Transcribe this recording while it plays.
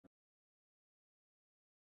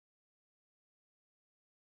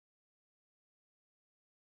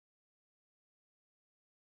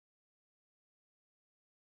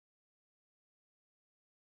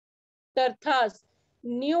Thus,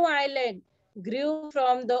 new island grew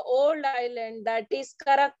from the old island, that is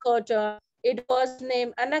Karktoa. It was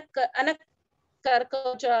named Anak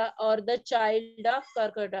karktoa, or the child of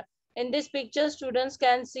Karktoa. In this picture, students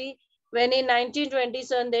can see when in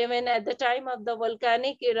 1927, they when at the time of the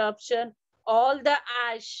volcanic eruption, all the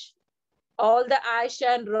ash, all the ash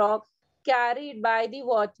and rock carried by the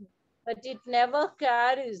water, but it never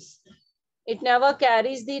carries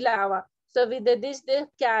the lava. So with this,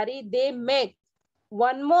 they make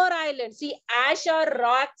one more island. See, ash or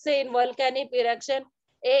rock से in volcanic eruption,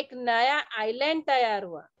 एक नया island तैयार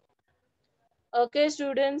हुआ. Okay,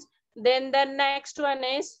 students. Then the next one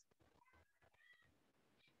is,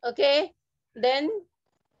 okay, then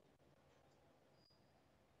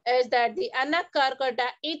is that the Anak karktoa,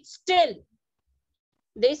 it's still,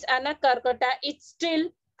 this Anak karktoa, it's still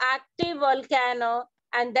active volcano,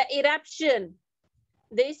 and the eruption,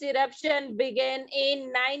 this eruption began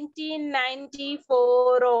in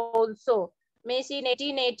 1994 also. Means in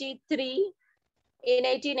 1883, in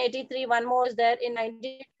 1883, one more is there, in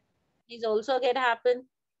 19 is also get happened.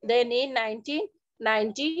 Then in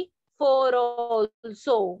 1994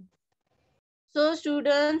 also. So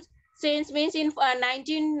students, since means in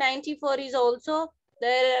 1994 is also,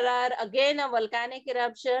 there are again a volcanic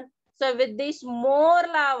eruption. So with this more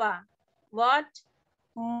lava, what?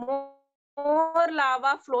 More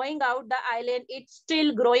lava flowing out the island, it's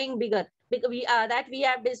still growing bigger. Because that we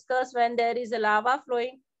have discussed, when there is a lava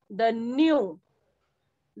flowing, the new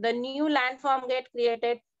landform get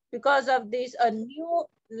created. Because of this, a new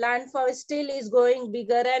landform still is going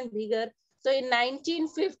bigger and bigger. So in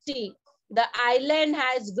 1950, the island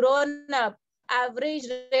has grown up average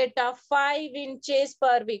rate of 5 inches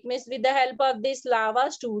per week. Means with the help of this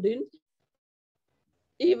lava, student,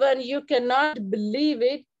 even you cannot believe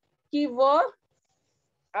it, कि वो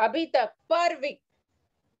अभी तक per week,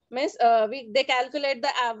 means they calculate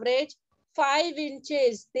the average 5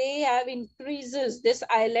 inches they have increases this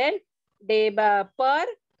island day per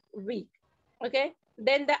week. Okay,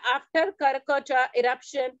 then the after Karktoa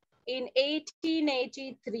eruption in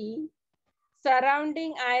 1883,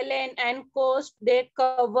 surrounding island and coast they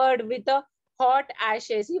covered with a hot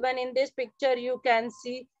ashes. Even in this picture you can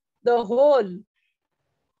see the whole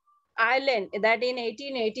island, that in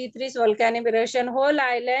 1883's volcanic eruption, whole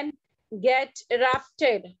island get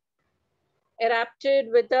erupted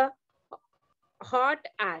with a hot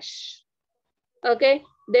ash. Okay,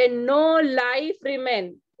 then no life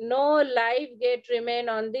get remain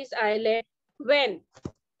on this island. When,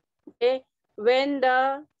 okay, when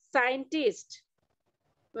the scientist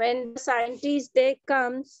they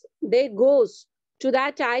goes to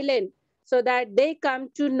that island, so that they come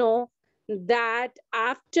to know that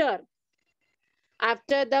after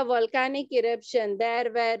the volcanic eruption,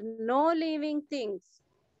 there were no living things.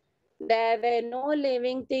 There were no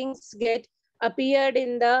living things get appeared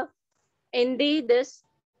in this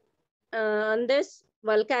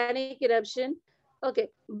volcanic eruption. Okay,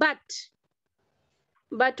 but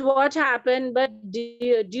what happened? But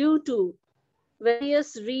due to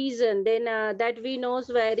various reason, then that we knows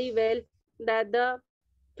very well, that the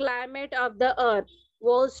climate of the earth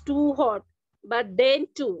was too hot. But then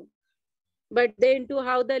too,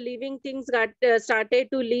 how the living things got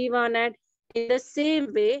started to live on it, in the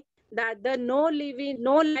same way that the no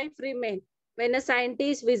life remained when a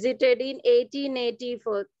scientist visited in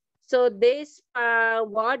 1884. So this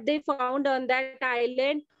what they found on that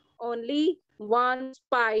island, only one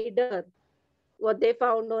spider. What they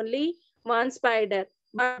found, only one spider.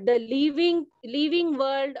 But the living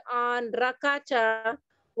world on Rakacha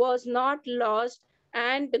was not lost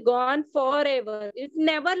and gone forever. It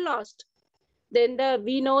never lost. Then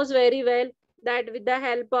we knows very well that with the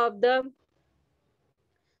help of the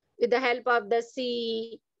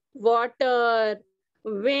sea, water,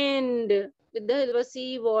 wind, with the help of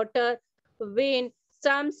sea, water, wind,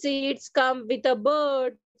 some seeds come with the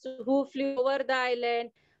birds who flew over the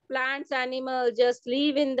island, plants, animals just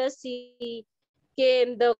live in the sea,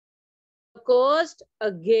 came the coast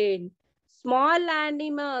again. Small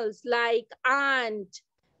animals like ant,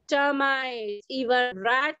 termites, even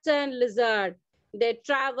rats and lizards, they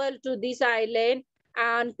travel to this island,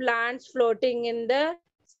 and plants floating in the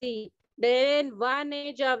sea. Then one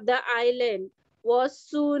edge of the island was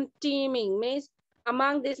soon teeming. Means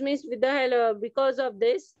among this, means with the because of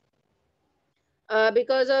this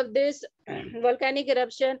volcanic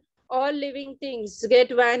eruption, all living things get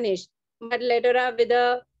vanished. But later on, with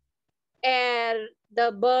the air,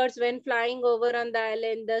 the birds when flying over on the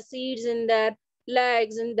island, the seeds in their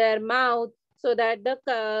legs, in their mouth, so that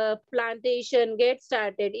the plantation gets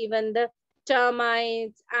started. Even the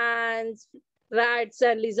termites, ants, rats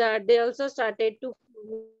and lizard, they also started to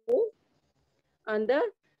move on the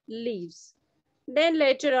leaves. Then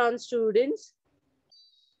later on, students,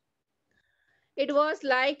 it was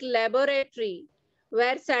like laboratory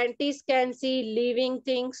where scientists can see living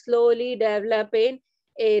things slowly develop in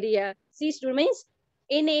area. See, students,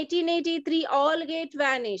 in 1883, all get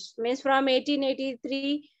vanished. Means from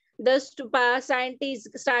 1883, the scientists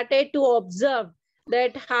started to observe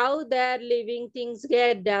that how their living things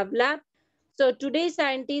get developed. So today,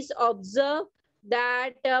 scientists observe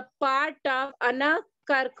that a part of Anak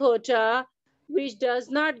karktoa, which does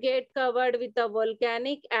not get covered with a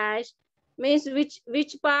volcanic ash, means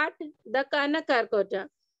which part? The Anak karktoa.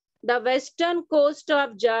 The western coast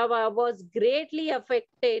of Java was greatly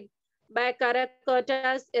affected by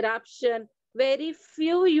Krakatoa's eruption. Very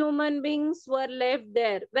few human beings were left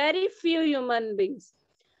there. Very few human beings.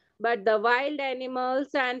 But the wild animals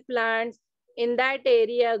and plants in that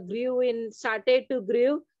area started to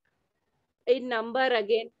grow in number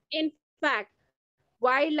again. In fact,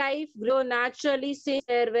 wildlife grew naturally since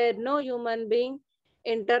there were no human being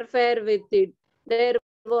interfere with it. There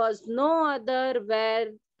was no other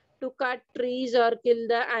where to cut trees or kill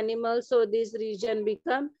the animals, so this region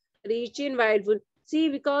become rich in wildfood. See,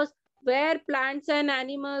 because where plants and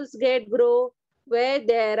animals get grow, where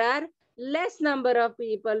there are less number of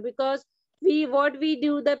people, because what we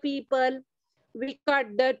do, the people, we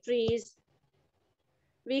cut the trees,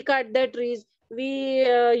 we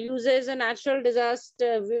use as a natural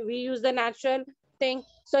disaster, we use the natural thing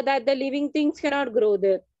so that the living things cannot grow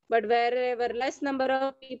there. But wherever less number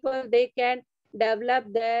of people, they can develop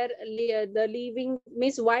the living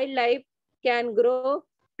means wildlife can grow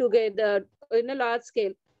together in a large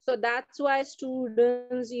scale. So that's why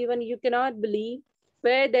students, even you cannot believe,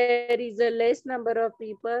 where there is a less number of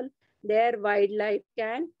people, there wildlife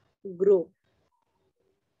can grow.